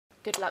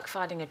Good luck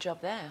finding a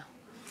job there.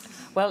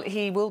 Well,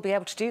 he will be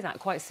able to do that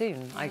quite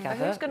soon, I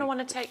gather. Who's going to want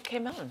to take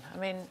him on? I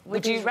mean,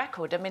 with his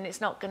record, I mean, it's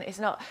not going. It's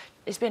not.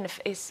 It's been.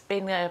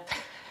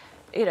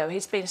 You know,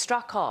 he's been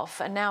struck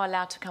off and now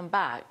allowed to come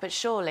back. But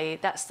surely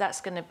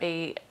that's going to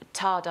be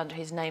tarred under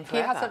his name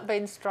forever. He hasn't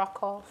been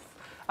struck off.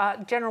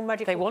 General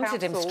Medical Council... They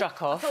wanted him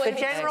struck off. The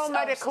General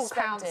Medical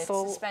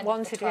Council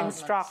wanted him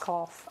struck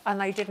off, and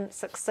they didn't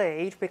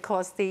succeed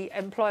because the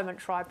Employment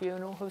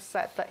Tribunal has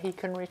said that he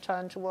can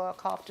return to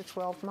work after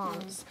 12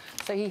 months.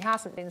 So he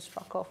hasn't been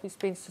struck off, he's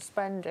been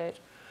suspended.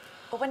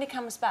 But when he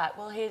comes back,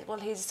 will he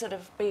sort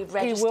of be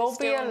registered? He will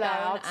be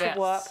allowed to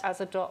work as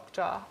a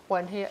doctor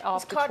when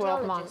after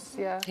 12 months.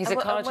 Yeah, he's a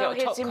cardiologist.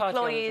 Will his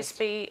employees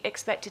be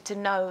expected to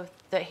know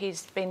that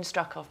he's been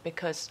struck off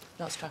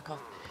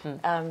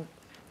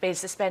be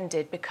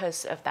suspended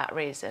because of that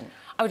reason?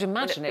 I would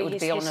imagine it would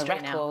be on a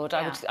record.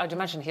 Yeah. I'd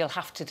imagine he'll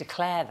have to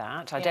declare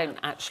that. I don't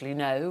actually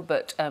know,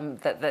 but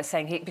that they're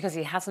saying because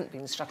he hasn't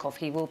been struck off,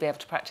 he will be able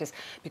to practice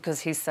because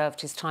he's served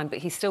his time, but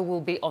he still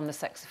will be on the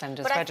sex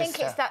offenders register. But I think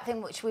it's that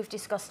thing which we've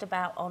discussed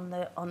about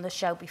on the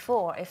show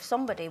before. If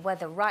somebody,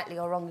 whether rightly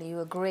or wrongly, you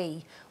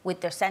agree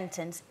with their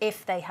sentence,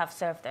 if they have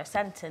served their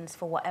sentence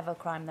for whatever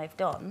crime they've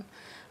done,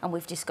 and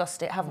we've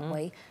discussed it, haven't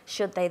we?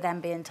 Should they then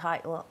be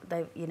entitled?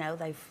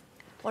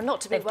 Well,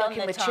 not to be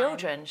working with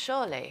children,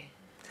 surely.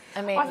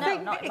 I mean, I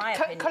think, not in my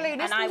opinion.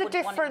 Colleen, isn't the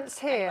difference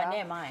here?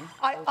 Near mine,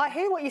 I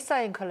hear what you're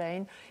saying,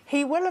 Colleen.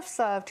 He will have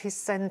served his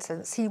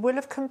sentence. He will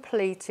have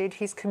completed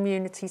his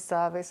community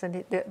service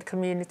and the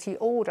community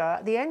order.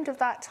 At the end of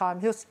that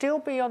time, he'll still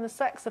be on the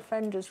sex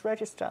offenders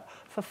register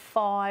for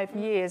 5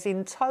 years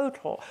in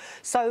total.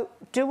 So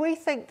do we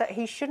think that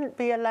he shouldn't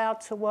be allowed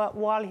to work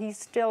while he's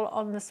still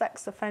on the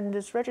sex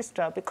offenders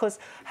register? Because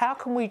how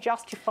can we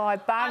justify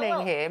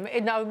banning him,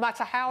 no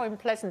matter how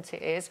unpleasant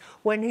it is,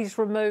 when he's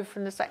removed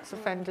from the sex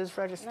offenders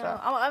register? No,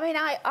 I mean,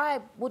 I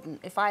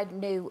wouldn't if I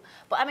knew.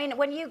 But I mean,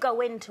 when you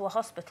go into a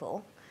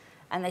hospital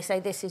and they say,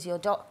 this is your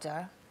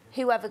doctor,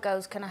 whoever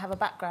goes, can I have a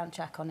background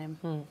check on him?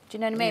 Do you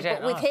know what I mean?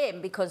 But with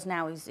him, because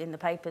now he's in the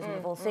papers and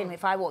we've all seen him,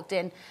 if I walked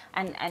in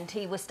and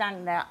he was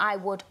standing there, I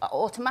would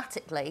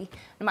automatically,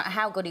 no matter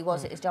how good he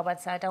was at his job, I'd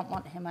say, I don't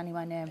want him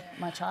anywhere near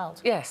my child.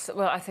 Yes,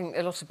 well, I think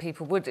a lot of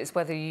people would. It's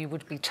whether you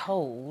would be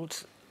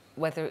told,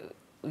 whether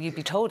you'd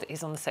be told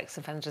he's on the sex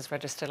offenders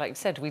register. Like you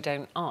said, we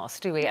don't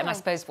ask, do we? No. And I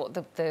suppose what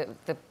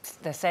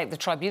they're saying, the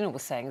tribunal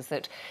was saying, is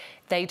that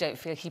they don't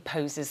feel he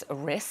poses a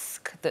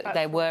risk, that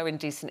there were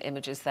indecent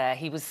images there.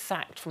 He was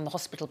sacked from the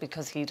hospital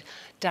because he'd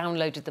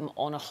downloaded them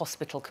on a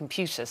hospital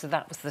computer, so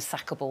that was the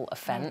sackable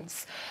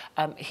offence.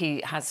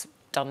 He has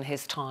done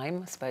his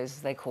time, I suppose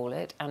as they call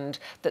it, and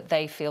that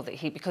they feel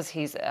that because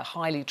he's a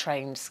highly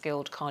trained,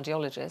 skilled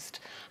cardiologist,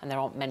 and there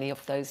aren't many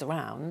of those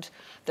around,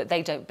 that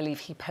they don't believe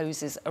he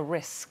poses a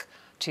risk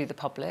to the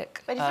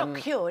public. But he's not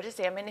cured, is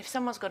he? I mean, if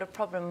someone's got a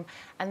problem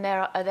and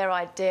their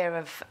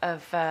idea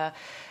of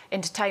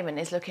entertainment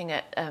is looking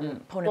at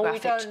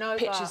pornographic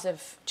pictures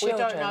of children...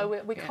 We don't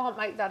know. We can't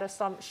make that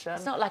assumption.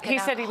 It's not like he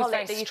said he was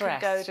very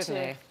stressed,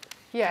 didn't he?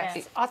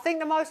 Yes. I think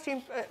the most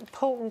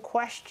important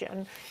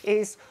question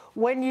is,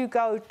 when you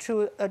go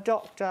to a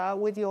doctor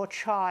with your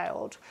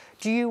child,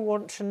 do you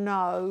want to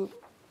know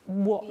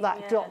what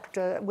that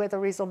doctor,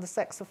 whether he's on the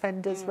sex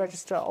offenders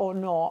register or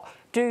not?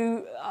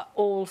 Do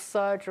all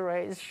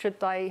surgeries, should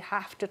they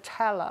have to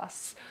tell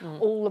us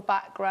all the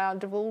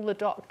background of all the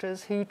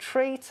doctors who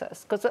treat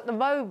us? Because at the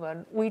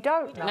moment, we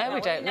don't know. No,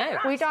 we don't know.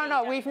 We don't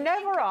know. We've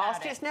never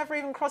asked. It's never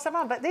even crossed our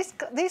mind. But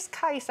this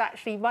case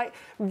actually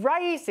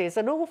raises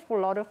an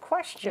awful lot of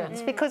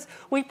questions because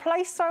we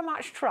place so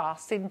much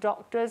trust in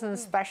doctors and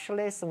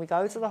specialists, and we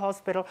go to the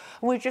hospital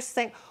and we just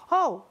think,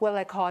 oh, well,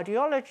 they're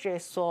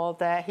cardiologists or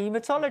they're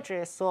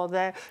haematologists or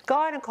they're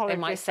gynecologists. They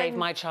might save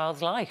my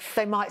child's life.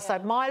 They might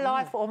save my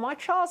life or my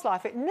child's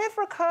life. It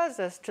never occurs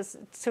us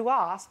to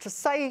ask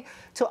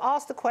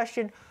the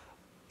question,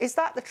 is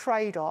that the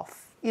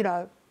trade-off? You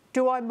know,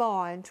 do I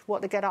mind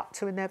what they get up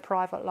to in their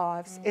private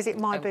lives? Is it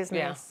my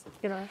business?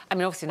 You know. I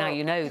mean, obviously now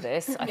you know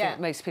this. I think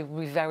most people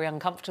will be very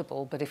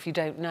uncomfortable. But if you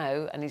don't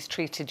know and he's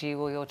treated you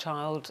or your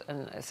child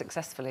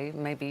successfully,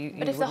 maybe you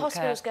But if the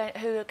hospitals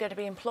who are going to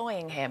be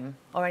employing him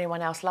or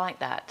anyone else like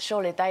that,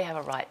 surely they have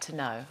a right to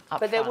know.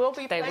 But there will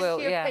be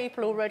plenty of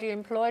people already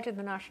employed in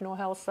the National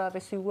Health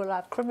Service who will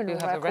have criminal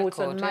records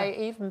and may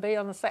even be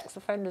on the sex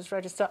offenders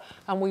register,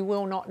 and we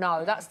will not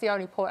know. That's the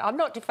only point. I'm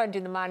not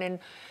defending the man in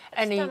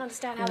any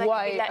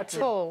way at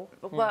all.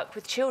 Work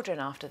with children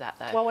after that,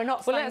 though. Well, we're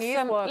not saying he's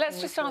working let's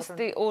just ask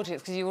the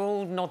audience, because you were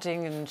all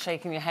nodding and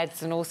shaking your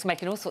heads and also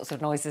making all sorts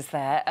of noises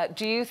there.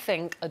 Do you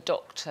think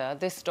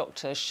this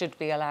doctor, should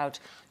be allowed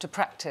to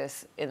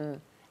practice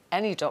in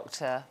any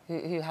doctor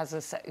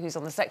who's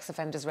on the sex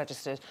offenders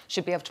register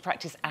should be able to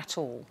practice at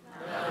all?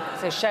 No.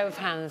 So show of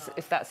hands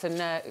if that's a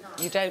no.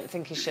 You don't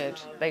think he should.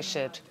 They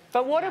should.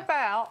 But what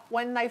about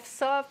when they've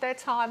served their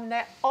time and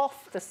they're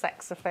off the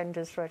sex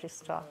offenders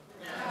register?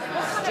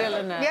 Still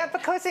in there. Yeah,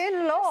 because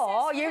in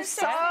law, you've It's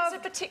served... a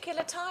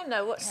particular time,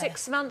 though. What,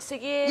 6 months, a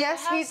year?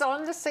 Yes, he's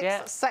on the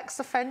sex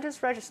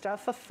offenders register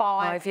for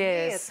 5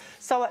 years.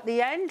 So at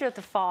the end of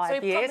the 5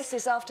 years... So he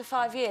promises after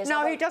 5 years?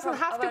 No, he doesn't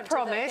have to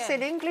promise.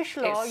 In English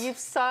law, you've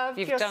served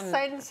your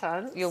sentence.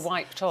 You're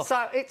wiped off.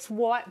 So it's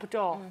wiped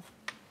off.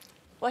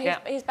 Well,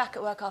 he's back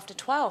at work after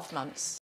 12 months.